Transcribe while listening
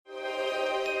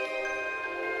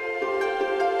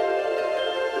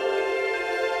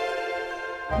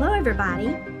Hello,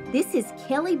 everybody. This is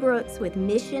Kelly Brooks with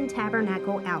Mission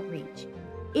Tabernacle Outreach.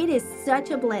 It is such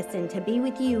a blessing to be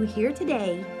with you here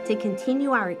today to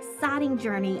continue our exciting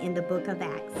journey in the book of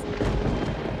Acts.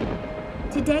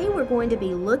 Today, we're going to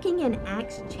be looking in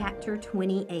Acts chapter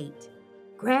 28.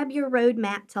 Grab your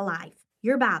roadmap to life,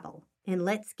 your Bible, and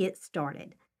let's get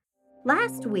started.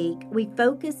 Last week, we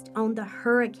focused on the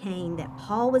hurricane that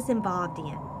Paul was involved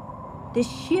in. The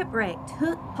shipwreck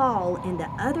took Paul and the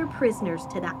other prisoners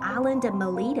to the island of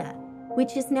Melita,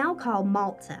 which is now called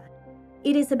Malta.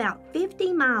 It is about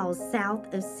 50 miles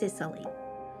south of Sicily.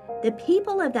 The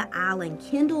people of the island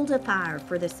kindled a fire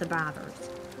for the survivors.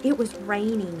 It was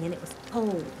raining and it was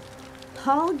cold.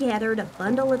 Paul gathered a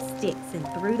bundle of sticks and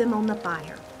threw them on the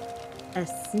fire. A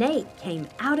snake came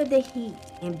out of the heat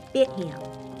and bit him.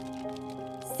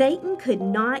 Satan could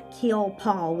not kill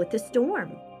Paul with the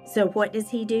storm. So what does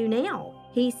he do now?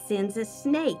 He sends a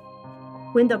snake.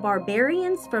 When the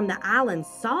barbarians from the island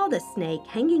saw the snake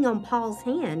hanging on Paul's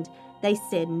hand, they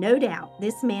said, "No doubt,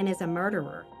 this man is a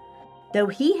murderer. Though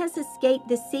he has escaped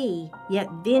the sea,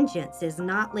 yet vengeance is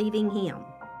not leaving him."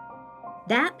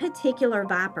 That particular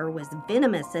viper was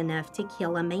venomous enough to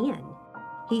kill a man.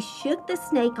 He shook the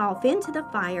snake off into the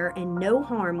fire and no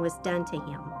harm was done to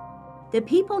him. The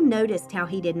people noticed how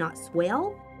he did not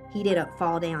swell. He didn't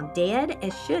fall down dead,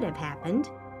 as should have happened.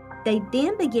 They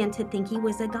then began to think he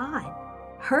was a god.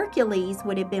 Hercules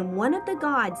would have been one of the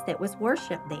gods that was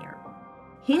worshipped there.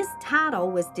 His title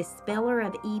was Dispeller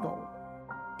of Evil.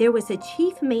 There was a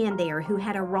chief man there who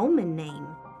had a Roman name.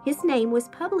 His name was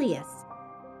Publius.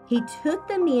 He took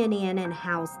the men in and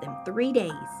housed them 3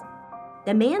 days.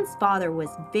 The man's father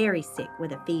was very sick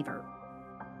with a fever.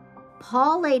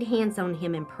 Paul laid hands on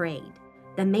him and prayed.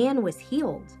 The man was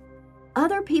healed.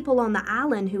 Other people on the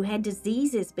island who had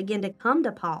diseases began to come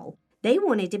to Paul. They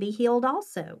wanted to be healed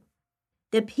also.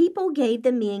 The people gave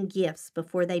the men gifts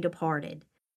before they departed.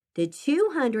 The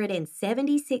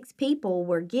 276 people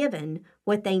were given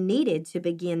what they needed to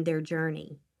begin their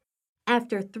journey.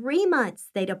 After 3 months,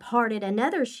 they departed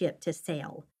another ship to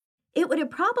sail. It would have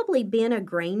probably been a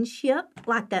grain ship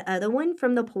like the other one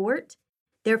from the port.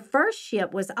 Their first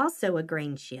ship was also a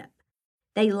grain ship.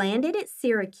 They landed at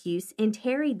Syracuse and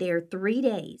tarried there 3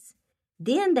 days.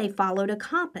 Then they followed a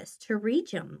compass to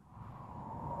Rhegium.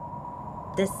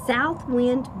 The south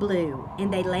wind blew,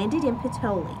 and they landed in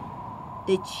Puteoli,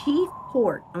 the chief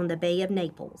port on the Bay of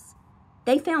Naples.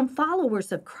 They found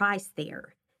followers of Christ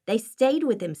there. They stayed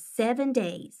with him 7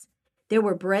 days. There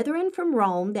were brethren from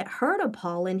Rome that heard of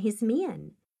Paul and his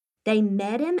men. They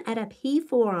met him at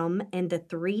Appiforum and the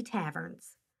 3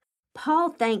 taverns. Paul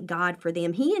thanked God for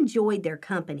them. He enjoyed their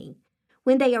company.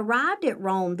 When they arrived at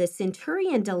Rome, the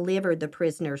centurion delivered the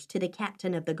prisoners to the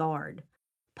captain of the guard.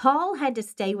 Paul had to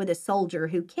stay with a soldier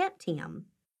who kept him.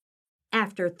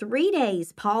 After 3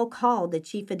 days, Paul called the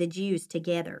chief of the Jews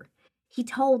together. He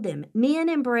told them, "Men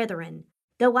and brethren,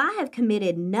 though I have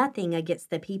committed nothing against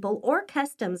the people or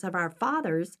customs of our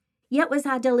fathers, yet was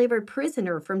I delivered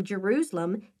prisoner from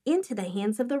Jerusalem into the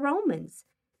hands of the Romans.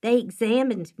 They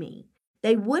examined me.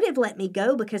 They would have let me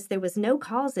go because there was no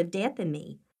cause of death in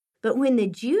me. But when the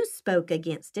Jews spoke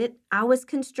against it, I was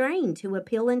constrained to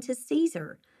appeal unto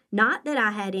Caesar. Not that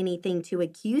I had anything to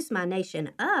accuse my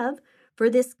nation of. For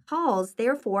this cause,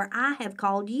 therefore, I have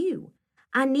called you.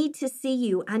 I need to see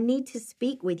you. I need to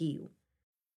speak with you.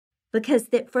 Because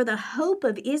that for the hope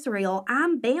of Israel,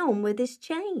 I'm bound with this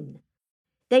chain."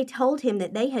 They told him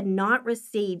that they had not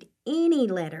received any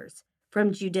letters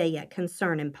from Judea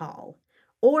concerning Paul,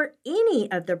 or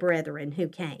any of the brethren who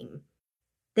came.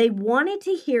 They wanted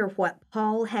to hear what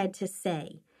Paul had to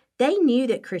say. They knew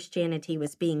that Christianity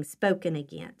was being spoken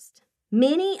against.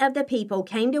 Many of the people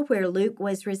came to where Luke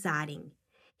was residing.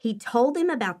 He told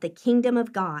them about the kingdom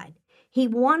of God. He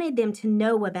wanted them to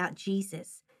know about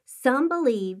Jesus. Some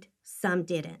believed, some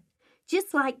didn't.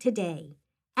 Just like today.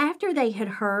 After they had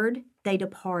heard, they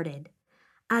departed.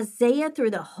 Isaiah,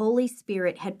 through the Holy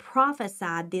Spirit, had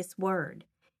prophesied this word.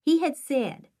 He had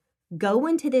said, "Go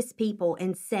unto this people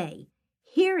and say,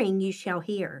 hearing you shall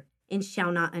hear and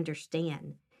shall not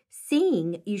understand.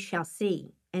 Seeing you shall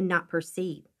see and not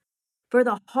perceive. For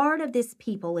the heart of this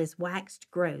people is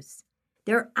waxed gross.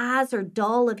 Their eyes are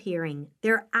dull of hearing.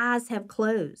 Their eyes have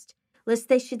closed, lest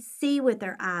they should see with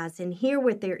their eyes and hear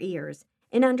with their ears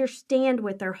and understand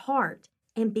with their heart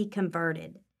and be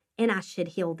converted, and I should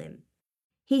heal them."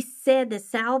 He said the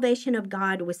salvation of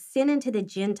God was sent into the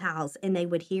Gentiles and they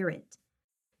would hear it.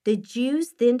 The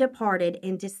Jews then departed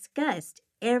and discussed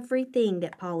everything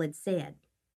that Paul had said.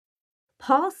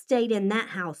 Paul stayed in that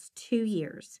house 2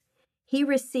 years. He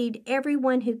received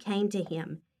everyone who came to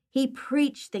him. He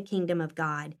preached the kingdom of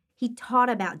God. He taught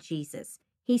about Jesus.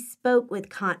 He spoke with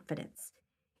confidence.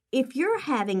 If you're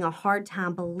having a hard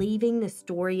time believing the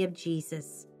story of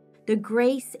Jesus, the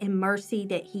grace and mercy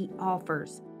that He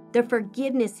offers, the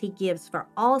forgiveness He gives for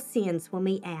all sins when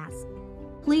we ask,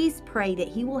 please pray that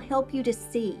He will help you to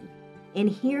see and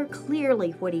hear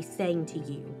clearly what He's saying to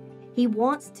you. He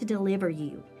wants to deliver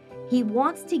you. He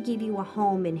wants to give you a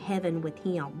home in heaven with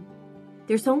Him.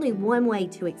 There's only one way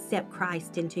to accept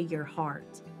Christ into your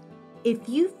heart. If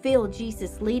you feel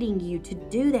Jesus leading you to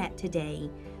do that today,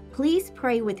 please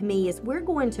pray with me as we're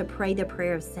going to pray the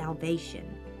prayer of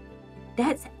salvation.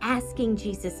 That's asking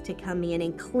Jesus to come in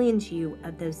and cleanse you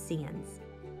of those sins.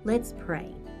 Let's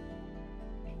pray.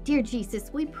 Dear Jesus,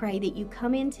 we pray that you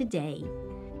come in today,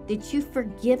 that you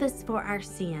forgive us for our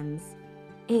sins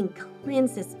and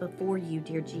cleanse us before you,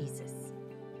 dear Jesus.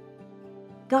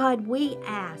 God, we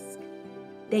ask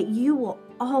that you will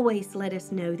always let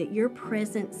us know that your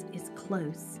presence is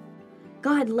close.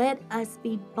 God, let us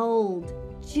be bold,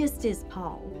 just as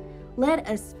Paul. Let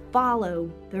us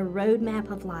follow the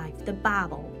roadmap of life, the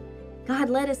Bible. God,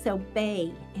 let us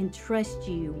obey and trust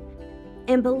you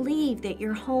and believe that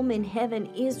your home in heaven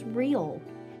is real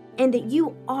and that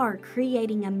you are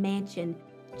creating a mansion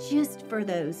just for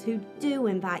those who do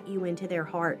invite you into their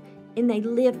heart and they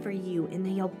live for you and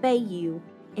they obey you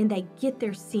and they get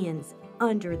their sins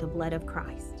under the blood of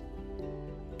Christ.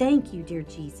 Thank you, dear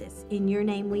Jesus. In your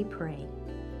name we pray.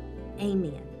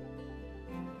 Amen.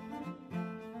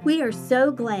 We are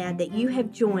so glad that you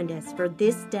have joined us for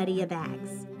this study of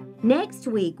Acts. Next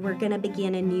week, we're going to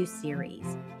begin a new series.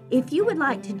 If you would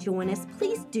like to join us,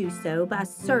 please do so by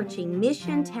searching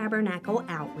Mission Tabernacle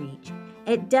Outreach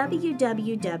at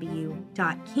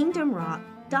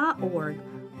www.kingdomrock.org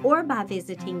or by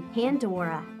visiting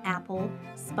Pandora, Apple,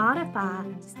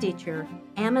 Spotify, Stitcher,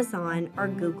 Amazon, or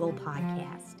Google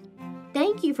Podcast.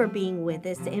 Thank you for being with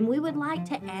us, and we would like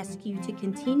to ask you to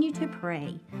continue to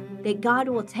pray that God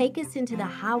will take us into the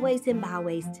highways and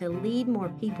byways to lead more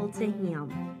people to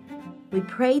Him. We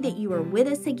pray that you are with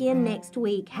us again next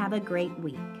week. Have a great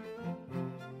week.